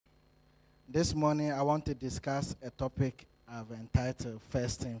This morning, I want to discuss a topic I've entitled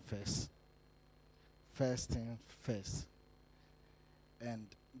First Thing First. First Thing First. And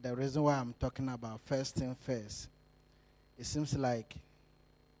the reason why I'm talking about First Thing First, it seems like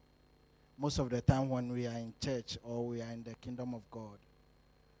most of the time when we are in church or we are in the kingdom of God,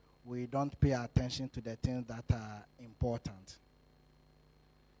 we don't pay attention to the things that are important.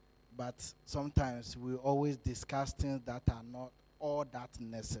 But sometimes we always discuss things that are not all that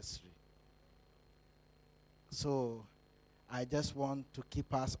necessary. So I just want to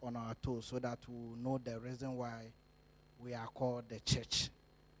keep us on our toes so that we will know the reason why we are called the church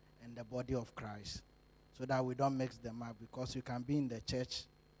and the body of Christ, so that we don't mix them up, because you can be in the church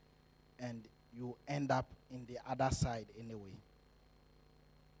and you end up in the other side anyway.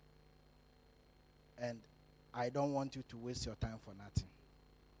 And I don't want you to waste your time for nothing.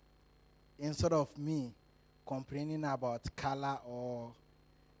 Instead of me complaining about color or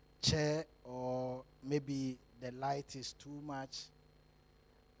chair, or maybe the light is too much,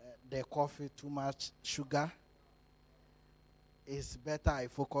 the coffee too much sugar, it's better I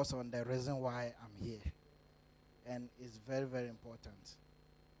focus on the reason why I'm here. And it's very, very important.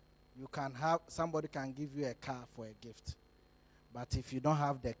 You can have, somebody can give you a car for a gift, but if you don't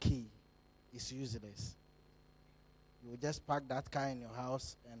have the key, it's useless. You will just park that car in your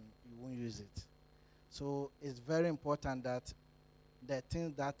house and you won't use it. So it's very important that the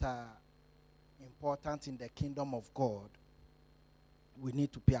things that are important in the kingdom of God, we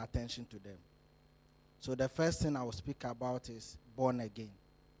need to pay attention to them. So the first thing I will speak about is born again.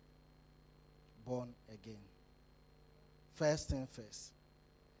 Born again. First thing first.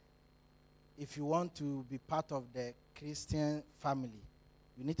 If you want to be part of the Christian family,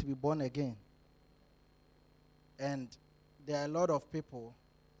 you need to be born again. And there are a lot of people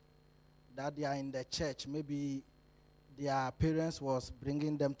that they are in the church. Maybe their parents was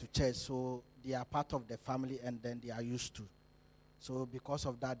bringing them to church, so they are part of the family and then they are used to. So because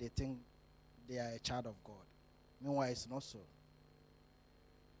of that, they think they are a child of God. Meanwhile, it's not so.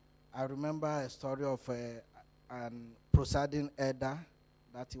 I remember a story of an presiding elder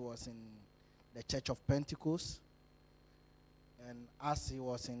that he was in the Church of Pentecost. And as he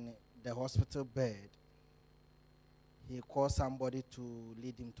was in the hospital bed, he called somebody to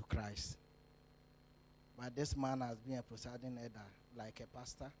lead him to Christ. But this man has been a presiding elder, like a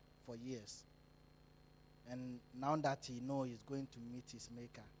pastor, for years. And now that he knows he's going to meet his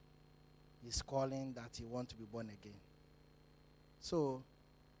maker, he's calling that he wants to be born again. So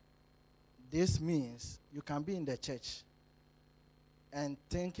this means you can be in the church and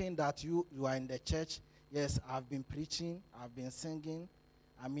thinking that you are in the church. Yes, I've been preaching, I've been singing,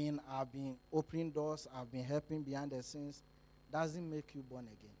 I've been opening doors, I've been helping behind the scenes. Doesn't make you born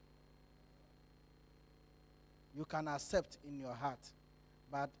again. You can accept in your heart,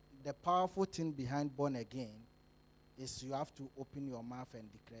 but the powerful thing behind born again is you have to open your mouth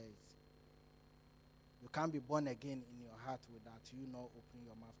and declare it. You can't be born again in your heart without you not opening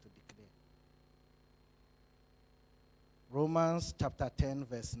your mouth to declare. Romans chapter 10,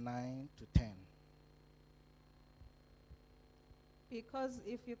 verse 9 to 10. Because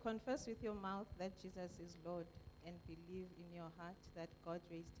if you confess with your mouth that Jesus is Lord and believe in your heart that God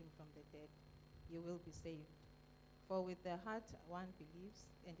raised him from the dead, you will be saved. For with the heart one believes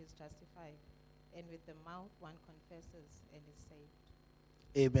and is justified, and with the mouth one confesses and is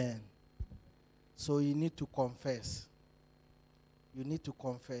saved. Amen. So you need to confess. You need to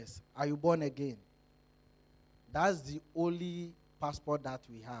confess. Are you born again? That's the only passport that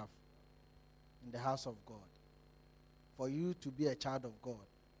we have in the house of God. For you to be a child of God,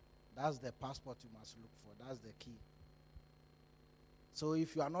 that's the passport you must look for. That's the key. So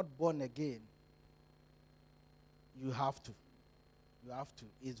if you are not born again, you have to. You have to.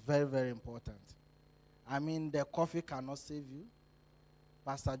 It's very, very important. The coffee cannot save you.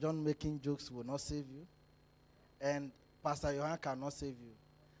 Pastor John making jokes will not save you. And Pastor Johan cannot save you.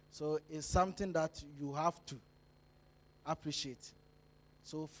 So it's something that you have to appreciate.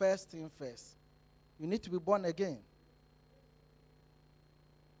 So first thing first, you need to be born again.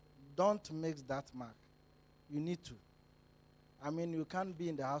 Don't mix that mark. You need to. You can't be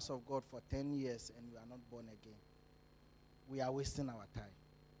in the house of God for 10 years and you are not born again. We are wasting our time.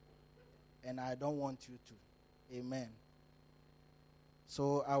 And I don't want you to. Amen.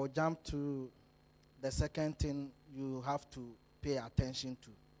 So I will jump to the second thing you have to pay attention to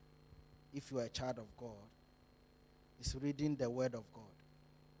if you are a child of God. Is reading the word of God.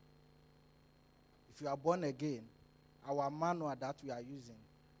 If you are born again, our manual that we are using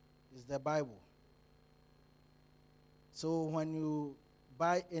is the Bible. So when you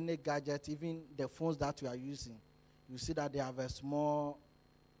buy any gadget, even the phones that we are using, you see that they have a small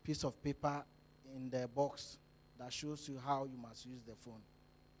piece of paper in the box that shows you how you must use the phone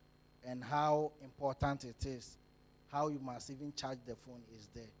and how important it is, how you must even charge the phone is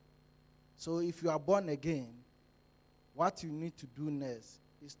there. So if you are born again, what you need to do next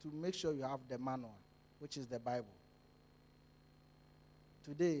is to make sure you have the manual, which is the Bible.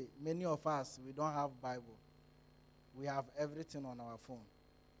 Today, many of us, we don't have Bible. We have everything on our phone.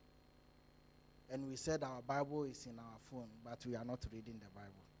 And we said our Bible is in our phone, but we are not reading the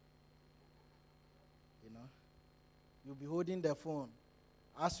Bible. You know? You'll be holding the phone.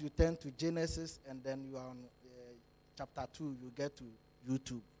 As you turn to Genesis, and then you are on chapter 2, you get to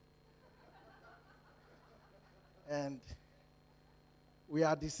YouTube. And we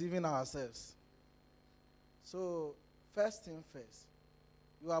are deceiving ourselves. So, first thing first,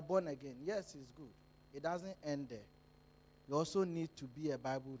 you are born again. Yes, it's good. It doesn't end there. You also need to be a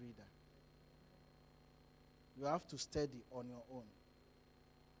Bible reader. You have to study on your own.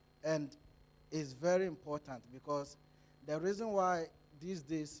 And it's very important because the reason why these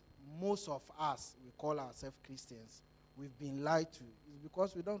days most of us, we call ourselves Christians, we've been lied to, is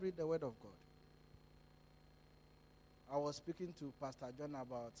because we don't read the Word of God. I was speaking to Pastor John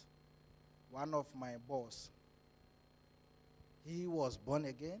about one of my boss. He was born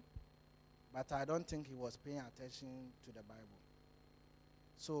again, but I don't think he was paying attention to the Bible.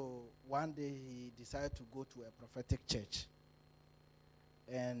 So one day he decided to go to a prophetic church.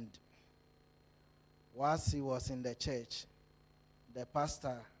 And whilst he was in the church, the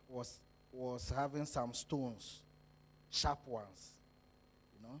pastor was having some stones, sharp ones,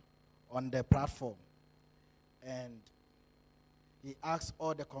 on the platform. And he asked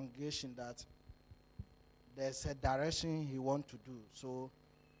all the congregation that there's a direction he wants to do. So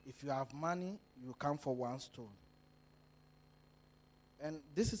if you have money, you come for one stone. And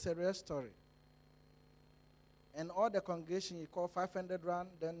this is a real story. And all the congregation, you call 500 rand,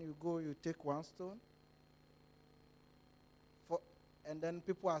 then you go, you take one stone. And then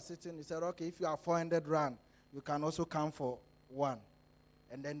people are sitting, he said, okay, if you have 400 rand, you can also come for one.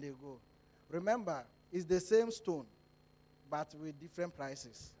 And then they go. Remember, it's the same stone, but with different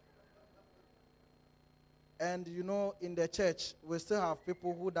prices. And in the church, we still have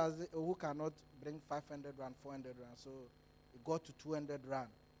people who cannot bring 500 rand, 400 rand. So it got to 200 rand.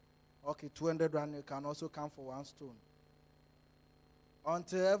 Okay, 200 rand, you can also come for one stone.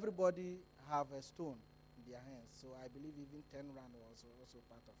 Until everybody have a stone in their hands. So I believe even 10 rand was also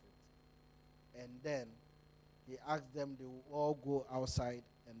part of it. And then he asked them, they will all go outside,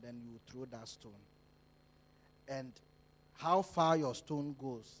 and then you throw that stone. And how far your stone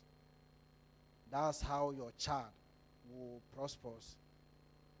goes, that's how your child will prosper.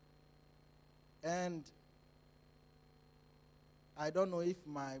 And I don't know if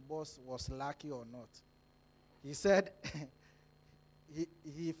my boss was lucky or not. He said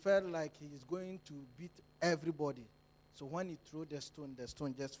he felt like he's going to beat everybody. So when he threw the stone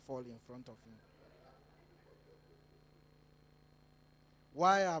just fall in front of him.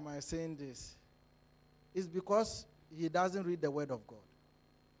 Why am I saying this? It's because he doesn't read the Word of God.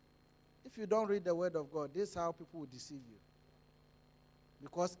 If you don't read the Word of God, this is how people will deceive you.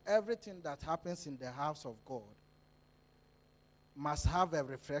 Because everything that happens in the house of God must have a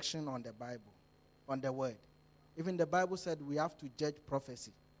reflection on the Bible, on the Word. Even the Bible said we have to judge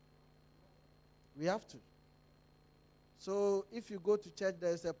prophecy. We have to. So if you go to church,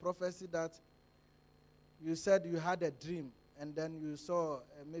 there is a prophecy that you said you had a dream and then you saw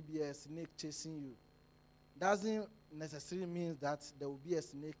maybe a snake chasing you. Doesn't necessarily mean that there will be a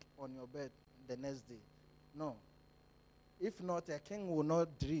snake on your bed the next day. No. If not, a king will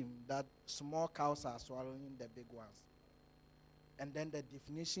not dream that small cows are swallowing the big ones. And then the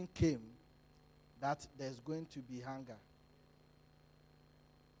definition came that there's going to be hunger.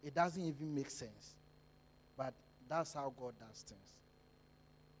 It doesn't even make sense. But that's how God does things.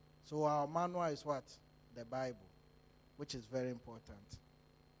 So our manual is what? The Bible, which is very important.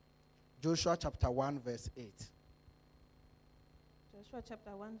 Joshua chapter 1 verse 8. Joshua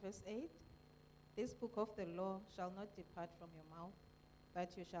chapter 1 verse 8. This book of the law shall not depart from your mouth, but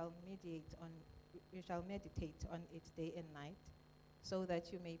you shall meditate on it day and night, so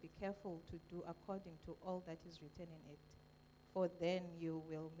that you may be careful to do according to all that is written in it. For then you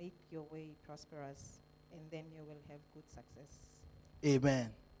will make your way prosperous, and then you will have good success. Amen.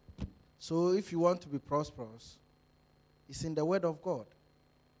 So if you want to be prosperous, it's in the Word of God.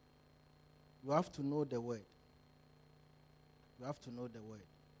 You have to know the Word. You have to know the Word.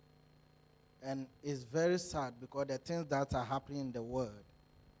 And it's very sad because the things that are happening in the world,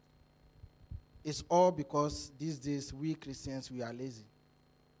 it's all because these days we Christians, we are lazy.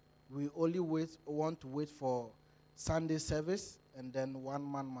 We only want to wait for Sunday service and then one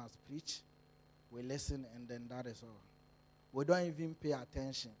man must preach. We listen, and then that is all. We don't even pay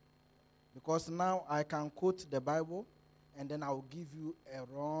attention. Because now I can quote the Bible, and then I will give you a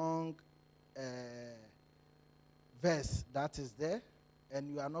wrong verse that is there, and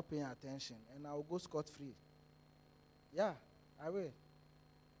you are not paying attention, and I will go scot-free. Yeah, I will.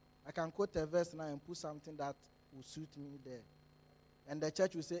 I can quote a verse now and put something that will suit me there. And the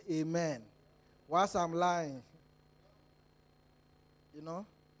church will say, amen. Whilst I'm lying. You know?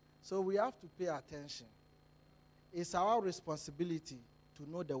 So we have to pay attention. It's our responsibility to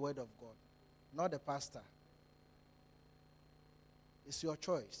know the word of God, not the pastor. It's your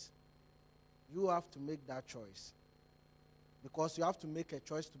choice. You have to make that choice. Because you have to make a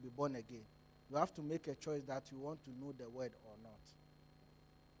choice to be born again. You have to make a choice that you want to know the word or not.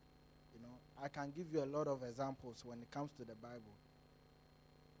 You know, I can give you a lot of examples when it comes to the Bible.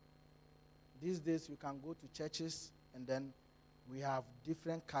 These days you can go to churches, and then we have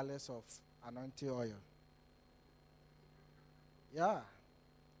different colors of anointing oil. Yeah.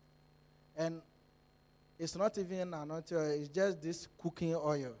 And it's not even anointing oil, it's just this cooking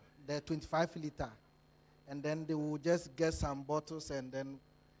oil, the 25 liter. And then they will just get some bottles, and then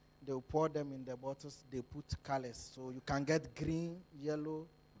they will pour them in the bottles. They put colors. So you can get green, yellow,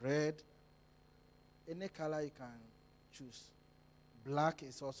 red. Any color you can choose. Black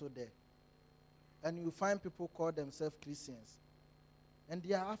is also there. And you find people call themselves Christians. And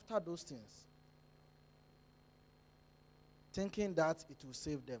they are after those things. Thinking that it will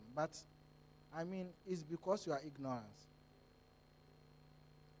save them. But, I mean, it's because you are ignorant.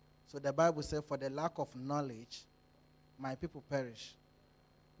 So the Bible says, for the lack of knowledge, my people perish.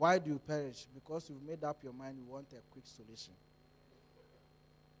 Why do you perish? Because you've made up your mind you want a quick solution.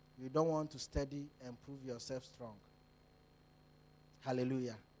 You don't want to study and prove yourself strong.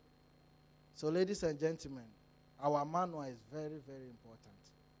 Hallelujah. So ladies and gentlemen, our manual is very, very important.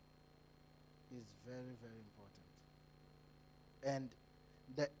 It's very, very important.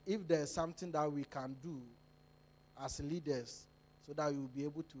 And if there's something that we can do as leaders so that we will be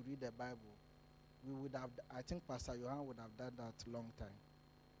able to read the Bible, we would have, I think Pastor Johan would have done that long time.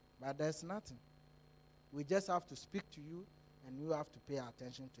 But there's nothing. We just have to speak to you, and you have to pay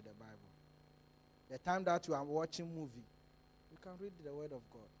attention to the Bible. The time that you are watching movie, you can read the Word of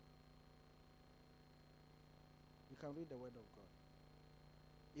God. You can read the Word of God.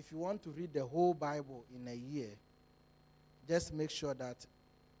 If you want to read the whole Bible in a year, just make sure that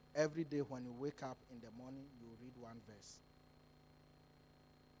every day when you wake up in the morning, you read one verse.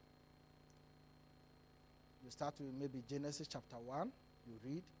 You start with maybe Genesis chapter 1, you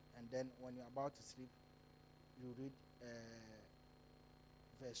read, and then when you're about to sleep, you read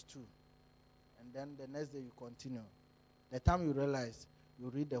verse 2. And then the next day you continue. The time you realize, you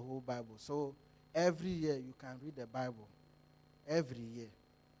read the whole Bible. So every year you can read the Bible. Every year.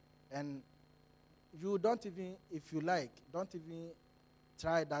 And you don't even, if you like, don't even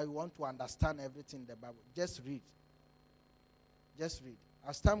try that you want to understand everything in the Bible. Just read. Just read.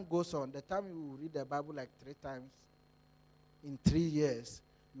 As time goes on, the time you read the Bible like 3 times in 3 years,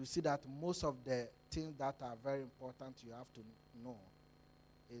 you see that most of the things that are very important you have to know,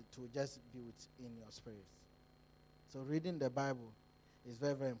 it will just be within your spirit. So reading the Bible is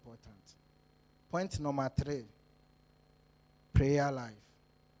very, very important. Point number 3, prayer life.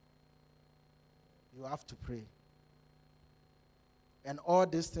 You have to pray. And all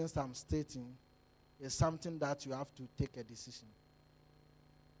these things I'm stating is something that you have to take a decision.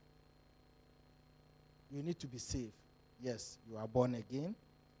 You need to be saved. Yes, you are born again.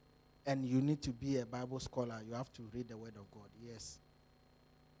 And you need to be a Bible scholar. You have to read the Word of God. Yes.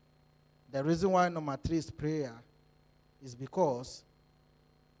 The reason why number 3 is prayer is because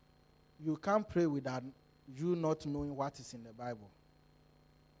you can't pray without you not knowing what is in the Bible.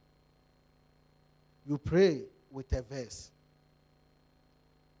 You pray with a verse.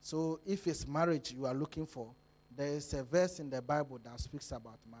 So if it's marriage you are looking for, there is a verse in the Bible that speaks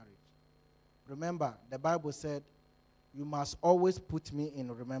about marriage. Remember, the Bible said, you must always put me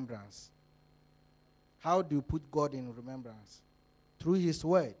in remembrance. How do you put God in remembrance? Through His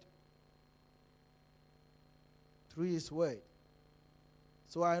Word. Through His Word.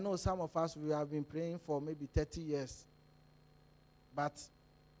 So I know some of us, we have been praying for maybe 30 years, but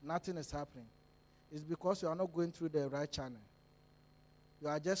nothing is happening. It's because you are not going through the right channel. You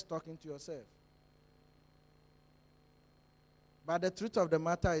are just talking to yourself. But the truth of the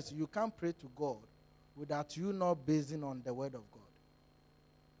matter is you can't pray to God without you not basing on the Word of God.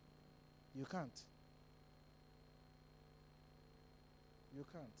 You can't. You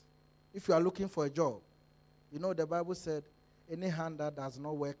can't. If you are looking for a job, you know the Bible said, any hand that does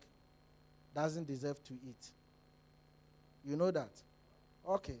not work doesn't deserve to eat. You know that?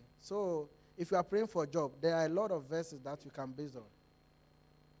 Okay. So if you are praying for a job, there are a lot of verses that you can base on.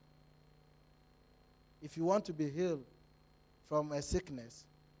 If you want to be healed from a sickness,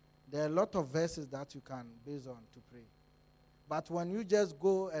 there are a lot of verses that you can base on to pray. But when you just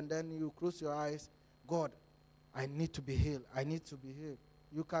go and then you close your eyes, God, I need to be healed. I need to be healed.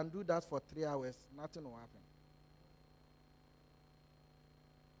 You can do that for 3 hours. Nothing will happen.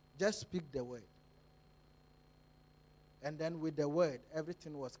 Just speak the word. And then with the word,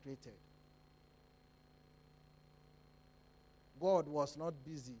 everything was created. God was not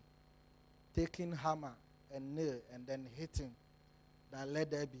busy taking hammer and nail and then hitting that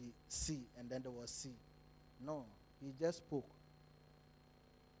let there be sea, and then there was sea. No, he just spoke.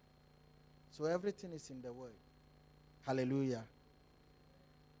 So everything is in the word. Hallelujah.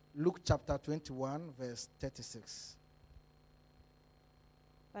 Luke chapter 21, verse 36.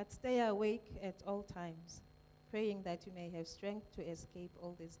 But stay awake at all times, praying that you may have strength to escape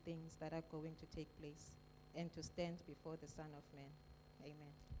all these things that are going to take place and to stand before the Son of Man.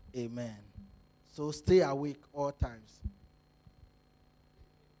 Amen. Amen. So stay awake all times.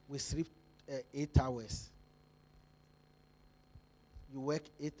 We sleep 8 hours. You work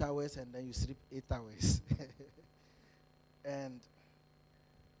 8 hours and then you sleep 8 hours. And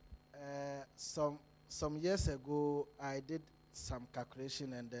some years ago, I did some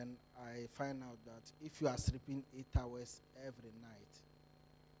calculation, and then I find out that if you are sleeping 8 hours every night,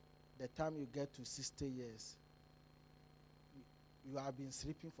 the time you get to 60 years, you have been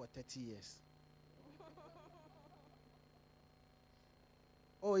sleeping for 30 years.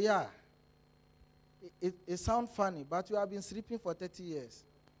 Oh, yeah. It sounds funny, but you have been sleeping for 30 years.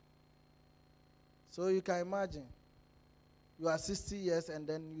 So you can imagine. You are 60 years and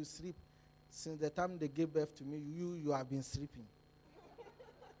then you sleep. Since the time they gave birth to me, you have been sleeping.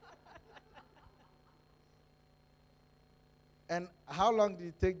 And how long did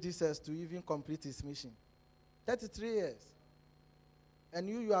it take Jesus to even complete his mission? 33 years. And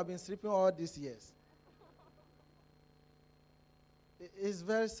you have been sleeping all these years. It's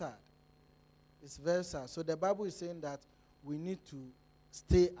very sad. It's very sad. So the Bible is saying that we need to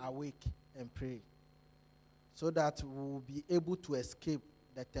stay awake and pray so that we will be able to escape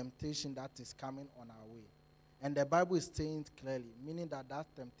the temptation that is coming on our way. And the Bible is saying clearly, meaning that that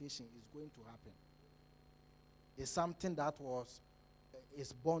temptation is going to happen. It's something that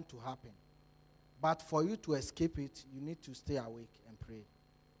is born to happen. But for you to escape it, you need to stay awake and pray.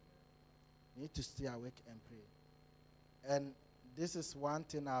 You need to stay awake and pray. And this is one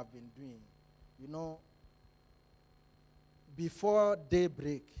thing I've been doing. You know, before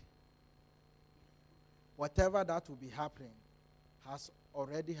daybreak, whatever that will be happening has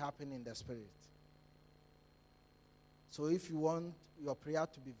already happened in the spirit. So if you want your prayer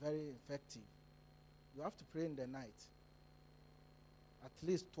to be very effective, you have to pray in the night. At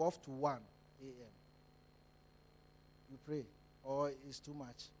least 12 to 1 a.m. You pray. Or it's too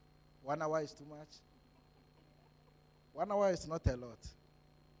much. 1 hour is too much. 1 hour is not a lot.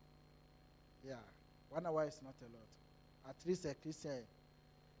 Yeah, 1 hour is not a lot. At least a Christian,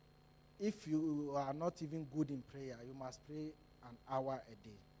 if you are not even good in prayer, you must pray an hour a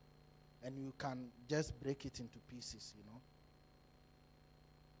day. And you can just break it into pieces, you know.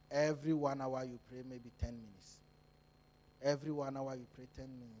 Every 1 hour you pray maybe 10 minutes. Every 1 hour you pray 10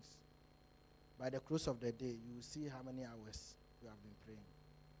 minutes. By the close of the day, you will see how many hours you have been praying.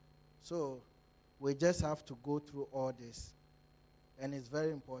 So, we just have to go through all this. And it's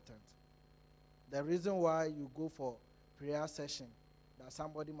very important. The reason why you go for prayer session, that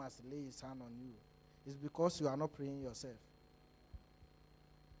somebody must lay his hand on you, is because you are not praying yourself.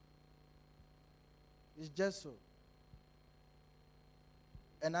 It's just so.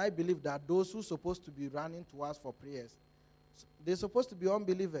 And I believe that those who are supposed to be running to us for prayers, they're supposed to be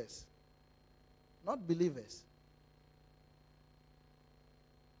unbelievers, not believers.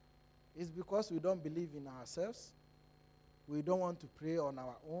 It's because we don't believe in ourselves. We don't want to pray on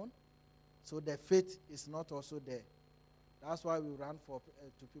our own. So the faith is not also there. That's why we run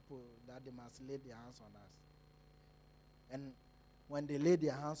to people that they must lay their hands on us. And when they lay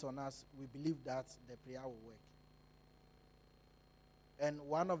their hands on us, we believe that the prayer will work. And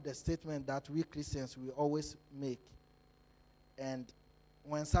one of the statements that we Christians we always make, and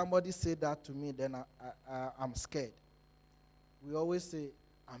when somebody say that to me, then I'm scared. We always say,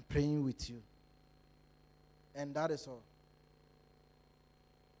 I'm praying with you. And that is all.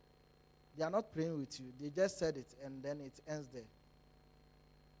 They are not praying with you. They just said it, and then it ends there.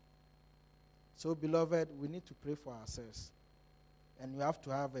 So, beloved, we need to pray for ourselves. And you have to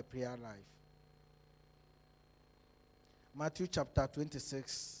have a prayer life. Matthew chapter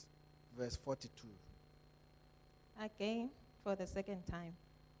 26, verse 42. Again, for the second time,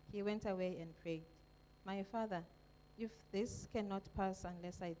 he went away and prayed, "My Father, if this cannot pass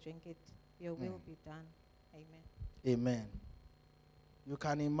unless I drink it, your will be done." Amen. Amen. You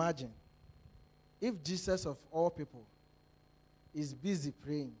can imagine if Jesus of all people is busy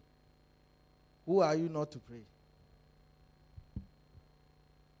praying, who are you not to pray?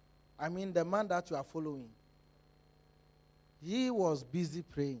 I mean, the man that you are following, he was busy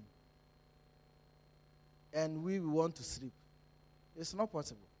praying, and we want to sleep. It's not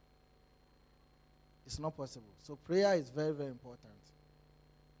possible. It's not possible. So prayer is very, very important.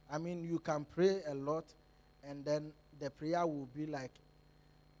 I mean, you can pray a lot, and then the prayer will be like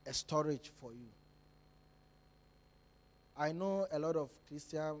a storage for you. I know a lot of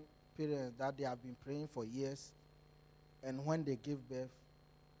Christian parents that they have been praying for years, and when they give birth,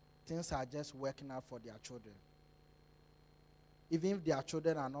 things are just working out for their children. Even if their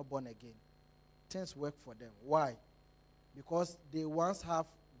children are not born again, things work for them. Why? Because they once have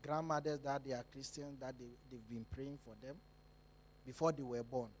grandmothers that they are Christians, that they've been praying for them before they were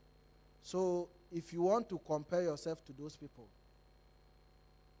born. So if you want to compare yourself to those people,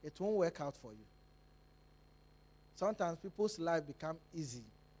 it won't work out for you. Sometimes people's life become easy,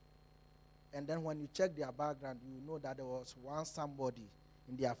 and then when you check their background, you know that there was once somebody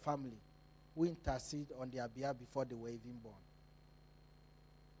in their family who interceded on their behalf before they were even born.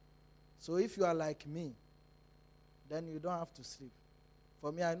 So if you are like me, then you don't have to sleep.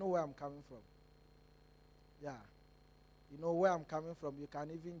 For me, I know where I'm coming from. Yeah. You know where I'm coming from. You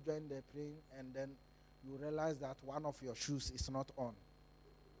can even join the praying, and then you realize that one of your shoes is not on.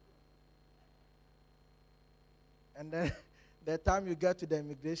 And then the time you get to the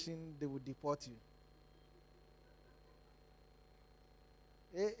immigration, they will deport you.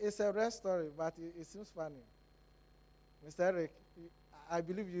 It's a rare story, but it seems funny. Mr. Eric, I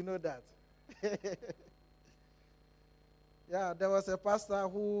believe you know that. Yeah, there was a pastor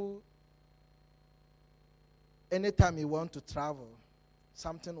who, anytime he wants to travel,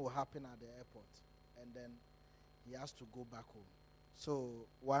 something will happen at the airport, and then he has to go back home. So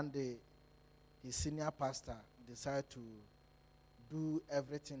one day, his senior pastor decided to do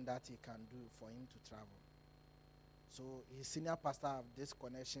everything that he can do for him to travel. So his senior pastor have these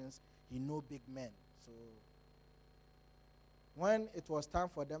connections. He know big men. So when it was time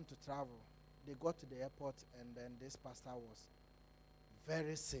for them to travel, they got to the airport, and then this pastor was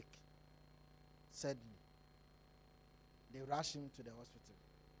very sick, sadly. They rushed him to the hospital.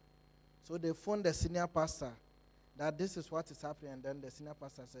 So they phoned the senior pastor that this is what is happening, and then the senior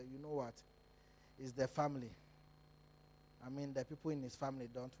pastor said, "You know what? It's the family. I mean, the people in his family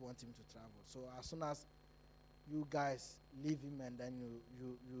don't want him to travel. So as soon as you guys leave him, and then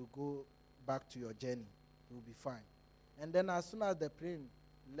you go back to your journey, he will be fine." And then as soon as the plane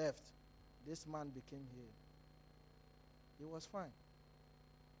left, this man became healed. He was fine.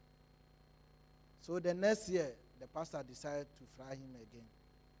 So the next year, the pastor decided to fly him again.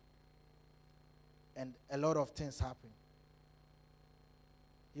 And a lot of things happened.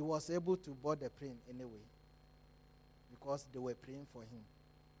 He was able to board the plane anyway because they were praying for him.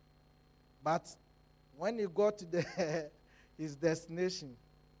 But when he got to his destination,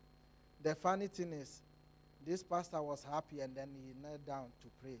 the funny thing is, this pastor was happy, and then he knelt down to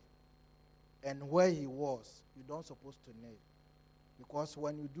pray. And where he was, you don't supposed to kneel. Because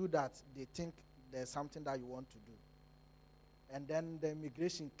when you do that, they think there's something that you want to do. And then the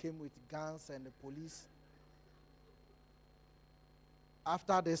immigration came with guns and the police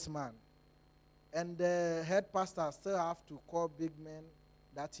after this man. And the head pastor still have to call big men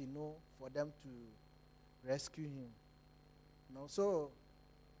that he know for them to rescue him. You know, so,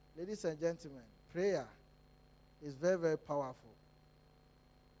 ladies and gentlemen, prayer is very, very powerful.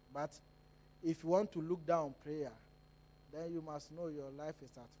 But if you want to look down on prayer, then you must know your life is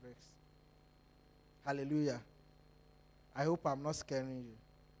at risk. Hallelujah. I hope I'm not scaring you.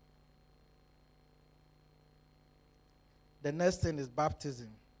 The next thing is baptism.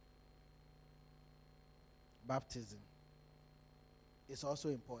 Baptism is also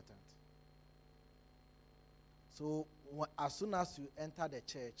important. So as soon as you enter the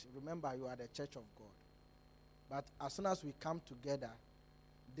church, remember you are the church of God. But as soon as we come together,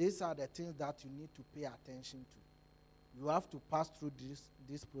 these are the things that you need to pay attention to. You have to pass through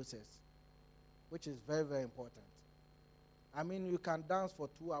this process, which is very, very important. I mean, you can dance for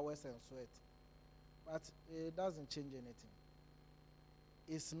 2 hours and sweat, but it doesn't change anything.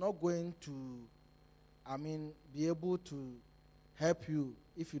 It's not going to, be able to help you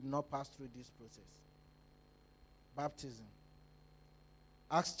if you do not pass through this process. Baptism.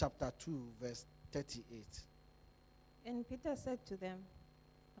 Acts chapter 2, verse 38. And Peter said to them,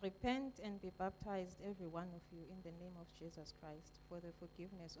 Repent and be baptized, every one of you, in the name of Jesus Christ, for the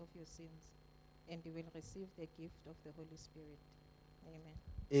forgiveness of your sins, and you will receive the gift of the Holy Spirit. Amen.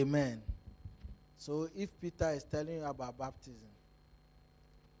 Amen. So if Peter is telling you about baptism,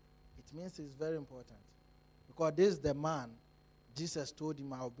 it means it's very important. Because this is the man, Jesus told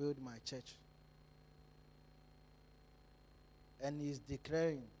him, I'll build my church. And he's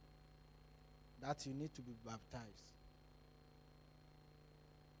declaring that you need to be baptized.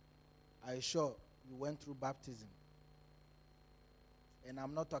 Are you sure you went through baptism? And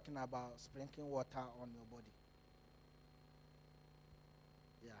I'm not talking about sprinkling water on your body.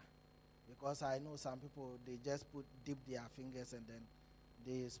 Yeah. Because I know some people, they just dip their fingers and then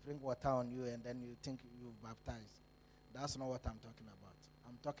they sprinkle water on you and then you think you've baptized. That's not what I'm talking about.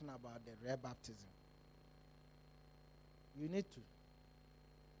 I'm talking about the real baptism. You need to.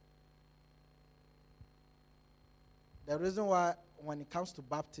 The reason why when it comes to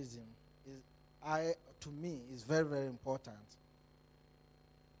baptism, to me, is very, very important.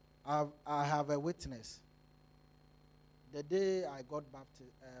 I have a witness. The day I got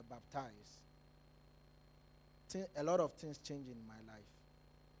baptized, a lot of things changed in my life.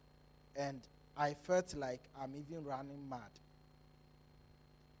 And I felt like I'm even running mad.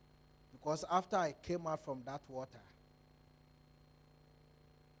 Because after I came out from that water,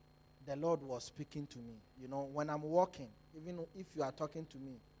 the Lord was speaking to me. You know, when I'm walking, even if you are talking to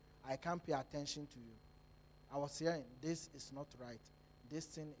me, I can't pay attention to you. I was hearing, this is not right. This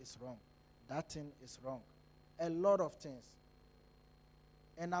thing is wrong. That thing is wrong. A lot of things.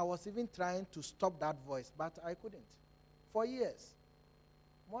 And I was even trying to stop that voice, but I couldn't. For years.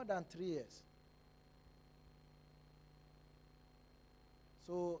 More than 3 years.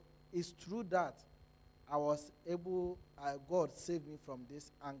 So it's true that I was able, God saved me from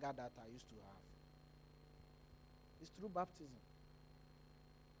this anger that I used to have. It's through baptism.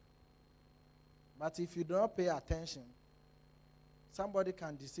 But if you do not pay attention, somebody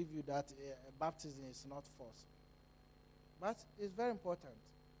can deceive you that baptism is not force. But it's very important.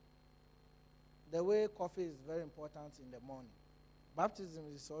 The way coffee is very important in the morning, baptism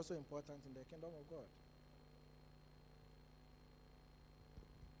is also important in the kingdom of God.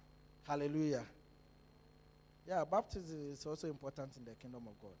 Hallelujah. Yeah, baptism is also important in the kingdom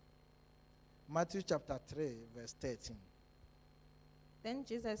of God. Matthew chapter 3, verse 13. Then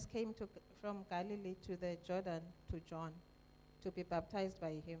Jesus came from Galilee to the Jordan to John to be baptized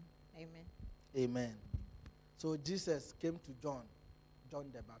by him. Amen. Amen. So Jesus came to John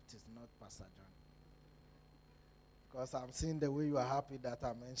the Baptist, not Pastor John. Because I'm seeing the way you are happy that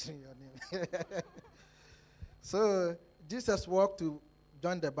I'm mentioning your name. So Jesus walked to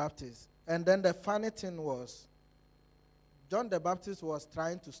John the Baptist. And then the funny thing was, John the Baptist was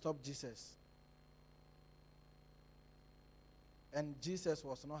trying to stop Jesus. And Jesus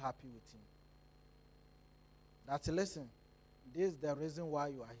was not happy with him. That's, listen, this is the reason why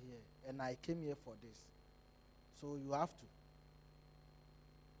you are here. And I came here for this. So you have to.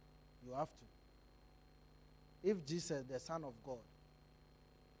 You have to. If Jesus, the Son of God,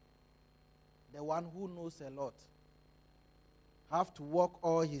 the one who knows a lot, have to walk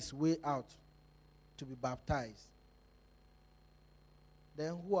all his way out to be baptized,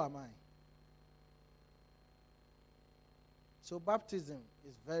 then who am I? So baptism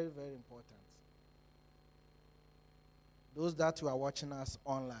is very, very important. Those that who are watching us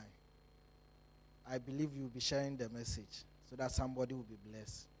online, I believe you'll be sharing the message so that somebody will be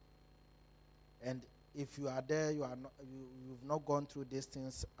blessed. And if you are there, you've not gone through these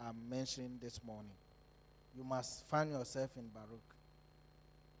things I'm mentioning this morning, you must find yourself in Baruch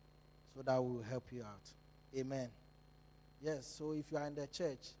so that will help you out. Amen. Yes, so if you are in the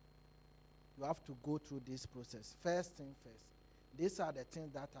church, you have to go through this process. First thing first. These are the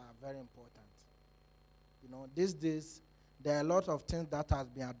things that are very important. You know, these days, there are a lot of things that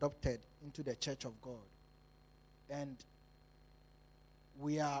have been adopted into the church of God. And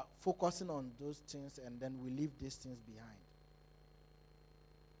we are focusing on those things and then we leave these things behind.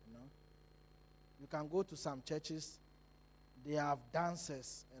 You know? You can go to some churches, they have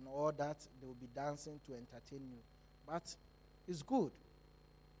dancers and all that. They will be dancing to entertain you. But it's good.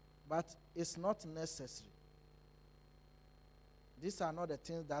 But it's not necessary. These are not the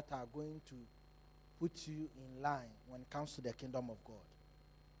things that are going to put you in line when it comes to the kingdom of God.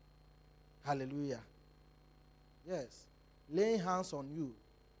 Hallelujah. Yes. Laying hands on you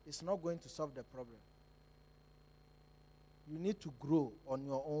is not going to solve the problem. You need to grow on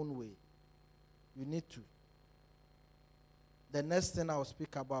your own way. You need to. The next thing I will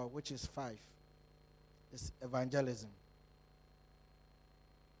speak about, which is 5, is evangelism.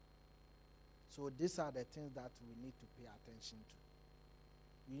 So these are the things that we need to pay attention to.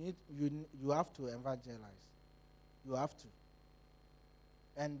 You have to evangelize. You have to.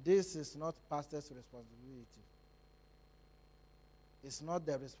 And this is not pastor's responsibility. It's not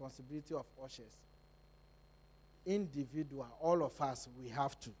the responsibility of ushers. Individual, all of us, we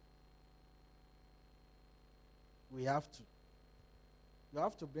have to. We have to. You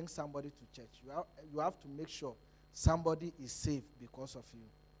have to bring somebody to church. You have to make sure somebody is safe because of you.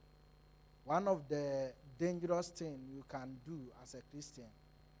 One of the dangerous things you can do as a Christian,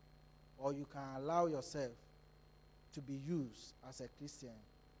 or you can allow yourself to be used as a Christian,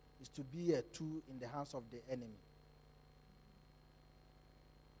 is to be a tool in the hands of the enemy.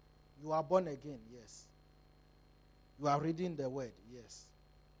 You are born again, yes. You are reading the word, yes.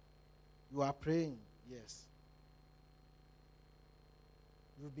 You are praying, yes.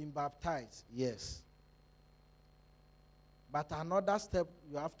 You've been baptized, yes. But another step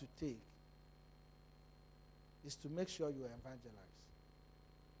you have to take is to make sure you evangelize.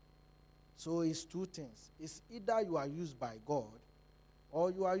 So it's two things. It's either you are used by God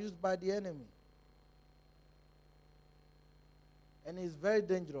or you are used by the enemy. And it's very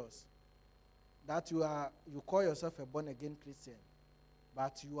dangerous that you call yourself a born-again Christian,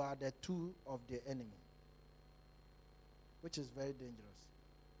 but you are the tool of the enemy, which is very dangerous.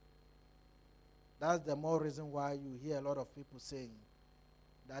 That's the more reason why you hear a lot of people saying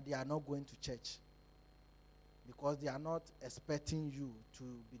that they are not going to church, because they are not expecting you to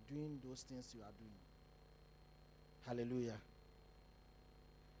be doing those things you are doing. Hallelujah.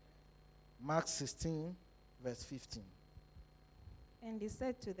 Mark 16, verse 15. And he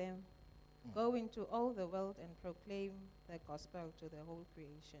said to them, go into all the world and proclaim the gospel to the whole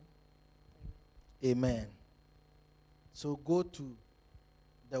creation. Amen. So go to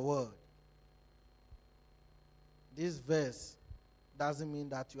the world. This verse doesn't mean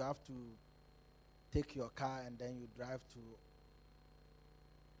that you have to take your car and then you drive to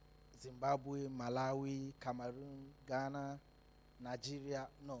Zimbabwe, Malawi, Cameroon, Ghana, Nigeria.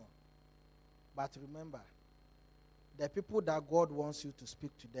 No. But remember, the people that God wants you to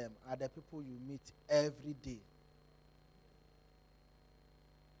speak to them are the people you meet every day.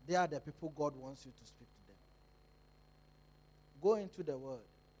 They are the people God wants you to speak to them. Go into the world.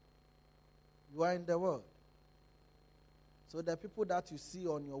 You are in the world. So the people that you see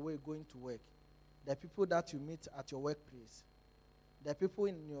on your way going to work, the people that you meet at your workplace, the people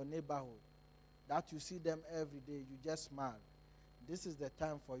in your neighborhood, that you see them every day, you just smile. This is the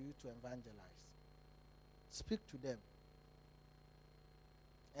time for you to evangelize. Speak to them.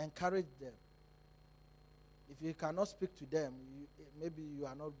 Encourage them. If you cannot speak to them, maybe you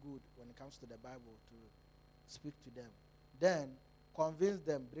are not good when it comes to the Bible to speak to them. Then convince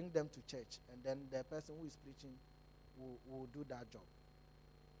them, bring them to church, and then the person who is preaching will do that job.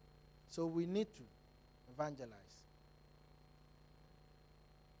 So we need to evangelize.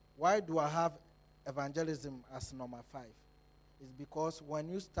 Why do I have evangelism as number 5? It's because when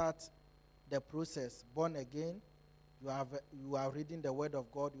you start the process, born again, you are reading the word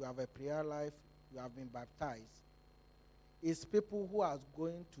of God, you have a prayer life, you have been baptized. It's people who are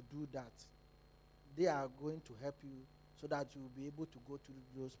going to do that. They are going to help you so that you will be able to go through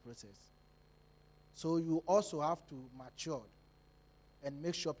those processes. So you also have to mature and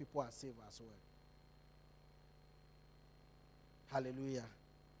make sure people are saved as well. Hallelujah.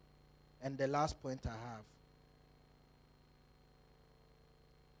 And the last point I have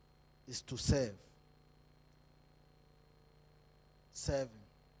is to serve. Serving.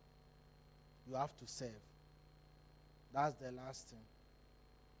 You have to serve. That's the last thing.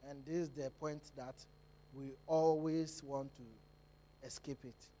 And this is the point that we always want to escape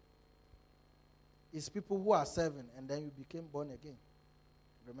it. It's people who are serving and then you became born again.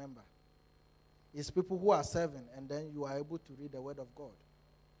 Remember. It's people who are serving and then you are able to read the word of God.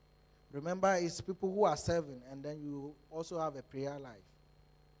 Remember, it's people who are serving and then you also have a prayer life.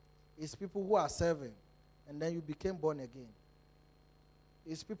 It's people who are serving and then you became born again.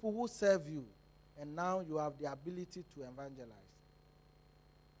 It's people who serve you and now you have the ability to evangelize.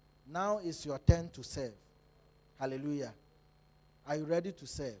 Now it's your turn to serve. Hallelujah. Are you ready to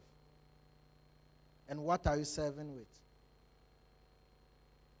serve? And what are you serving with?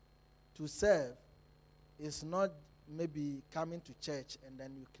 To serve is not maybe coming to church and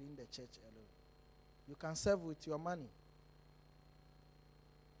then you clean the church alone. You can serve with your money.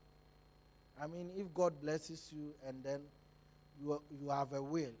 I mean, if God blesses you and then you have a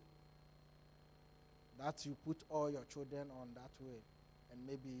will that you put all your children on that will and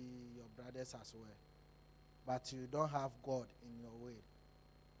maybe your brothers as well, but you don't have God in your will,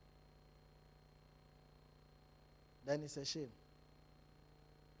 then it's a shame.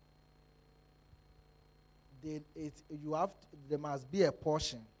 there must be a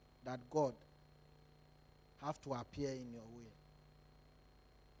portion that God have to appear in your way.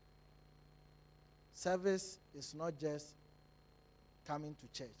 Service is not just coming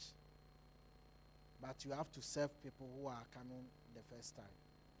to church, but you have to serve people who are coming the first time.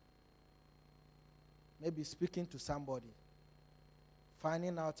 Maybe speaking to somebody,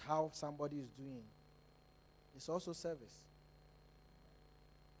 finding out how somebody is doing, is also service.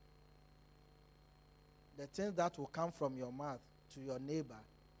 The things that will come from your mouth to your neighbor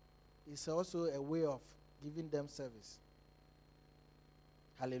is also a way of giving them service.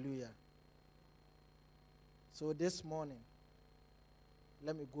 Hallelujah. So this morning,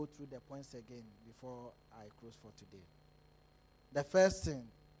 let me go through the points again before I close for today. The first thing,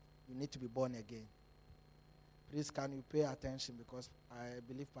 you need to be born again. Please, can you pay attention, because I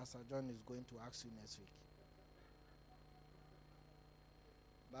believe Pastor John is going to ask you next week.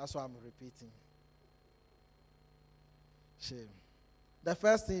 That's why I'm repeating. Shame. The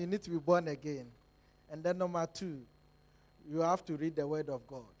first thing, you need to be born again. And then number 2, you have to read the Word of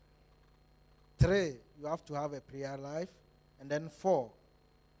God. 3, you have to have a prayer life. And then 4,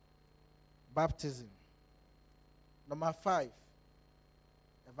 baptism. Number 5,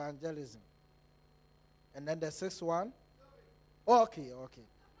 evangelism. And then the 6th one, okay,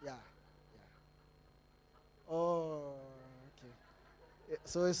 yeah. Oh, okay.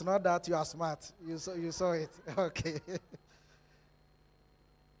 So it's not that you are smart. You saw it. Okay.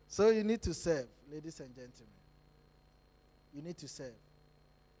 So you need to serve, ladies and gentlemen. You need to serve.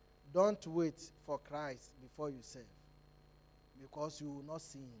 Don't wait for Christ before you serve, because you will not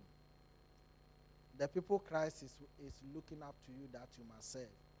see him. The people Christ is looking up to you that you must serve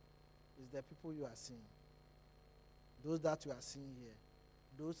is the people you are seeing. Those that you are seeing here,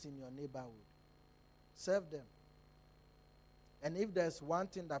 those in your neighborhood. Serve them. And if there's one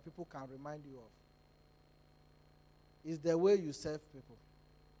thing that people can remind you of, is the way you serve people.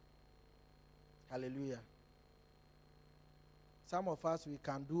 Hallelujah. Some of us, we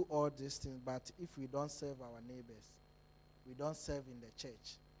can do all these things, but if we don't serve our neighbors, we don't serve in the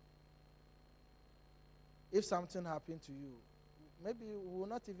church. If something happened to you, maybe we will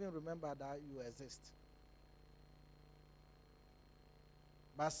not even remember that you exist.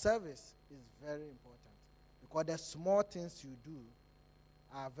 But service is very important, because the small things you do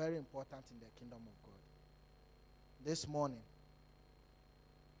are very important in the kingdom of God. This morning,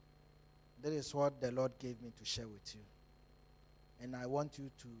 that is what the Lord gave me to share with you. And I want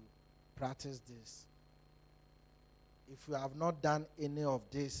you to practice this. If you have not done any of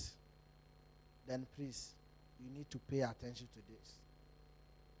this, then please, you need to pay attention to this.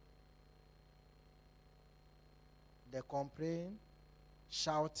 The complaint,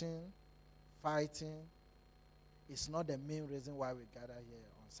 shouting, fighting is not the main reason why we gather here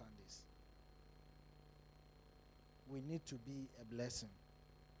on Sundays. We need to be a blessing,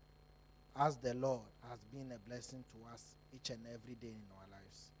 as the Lord has been a blessing to us each and every day in our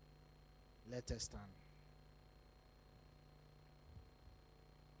lives. Let us stand.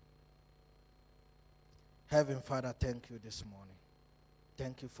 Heavenly Father, thank you this morning.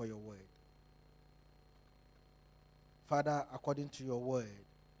 Thank you for your word. Father, according to your word,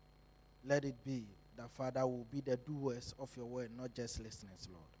 let it be that, Father, will be the doers of your word, not just listeners,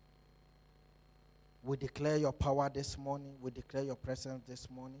 Lord. We declare your power this morning. We declare your presence this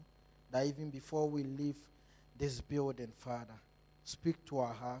morning. That even before we leave this building, Father, speak to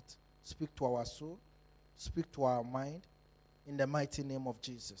our heart, speak to our soul, speak to our mind, in the mighty name of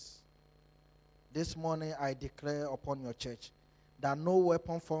Jesus. This morning I declare upon your church that no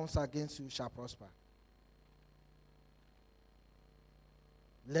weapon formed against you shall prosper.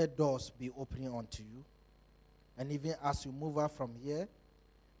 Let doors be opening unto you. And even as you move out from here,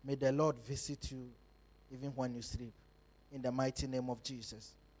 may the Lord visit you even when you sleep. In the mighty name of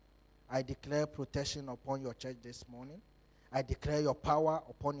Jesus. I declare protection upon your church this morning. I declare your power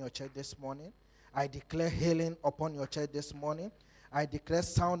upon your church this morning. I declare healing upon your church this morning. I declare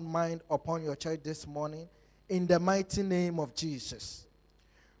sound mind upon your church this morning. In the mighty name of Jesus.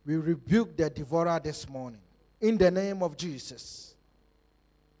 We rebuke the devourer this morning. In the name of Jesus.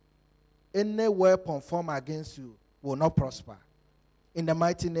 Any weapon formed against you will not prosper. In the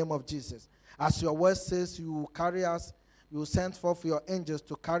mighty name of Jesus. As your word says, you will carry us. You will send forth your angels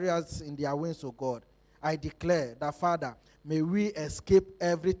to carry us in their wings, O God. I declare that, Father, may we escape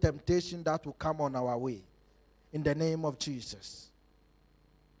every temptation that will come on our way. In the name of Jesus.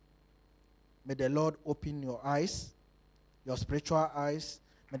 May the Lord open your eyes, your spiritual eyes.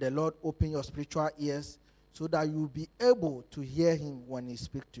 May the Lord open your spiritual ears so that you will be able to hear him when he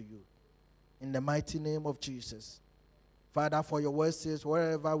speaks to you. In the mighty name of Jesus. Father, for your word says,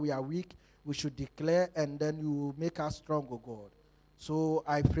 wherever we are weak, we should declare, and then you will make us strong, O God. So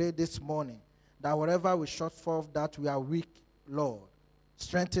I pray this morning that wherever we short forth that we are weak, Lord,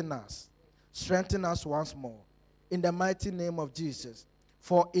 strengthen us. Strengthen us once more. In the mighty name of Jesus.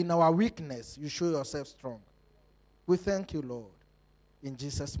 For in our weakness, you show yourself strong. We thank you, Lord. In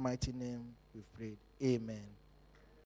Jesus' mighty name, we've prayed. Amen.